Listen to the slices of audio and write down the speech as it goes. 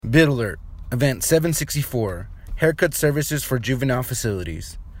Bid alert. Event 764. Haircut services for juvenile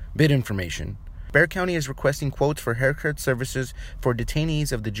facilities. Bid information. Bexar County is requesting quotes for haircut services for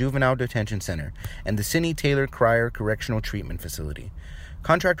detainees of the Juvenile Detention Center and the Sidney Taylor Cryer Correctional Treatment Facility.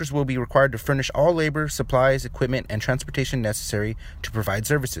 Contractors will be required to furnish all labor, supplies, equipment, and transportation necessary to provide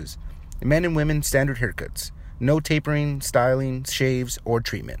services. Men and women standard haircuts. No tapering, styling, shaves, or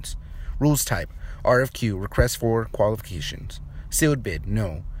treatments. Rules type: RFQ, request for qualifications. Sealed bid: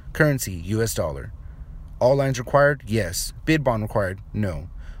 no. Currency: US dollar. All lines required: yes. Bid bond required: no.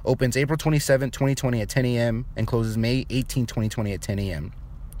 Opens April 27, 2020 at 10 a.m. and closes May 18, 2020 at 10 a.m.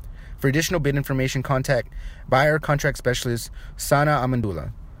 For additional bid information, contact Buyer Contract Specialist Sana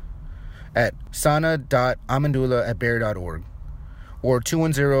Amandula at sana.amandula@bear.org or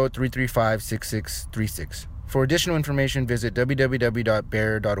 210-335-6636. For additional information, visit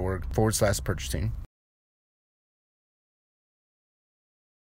www.bear.org/purchasing.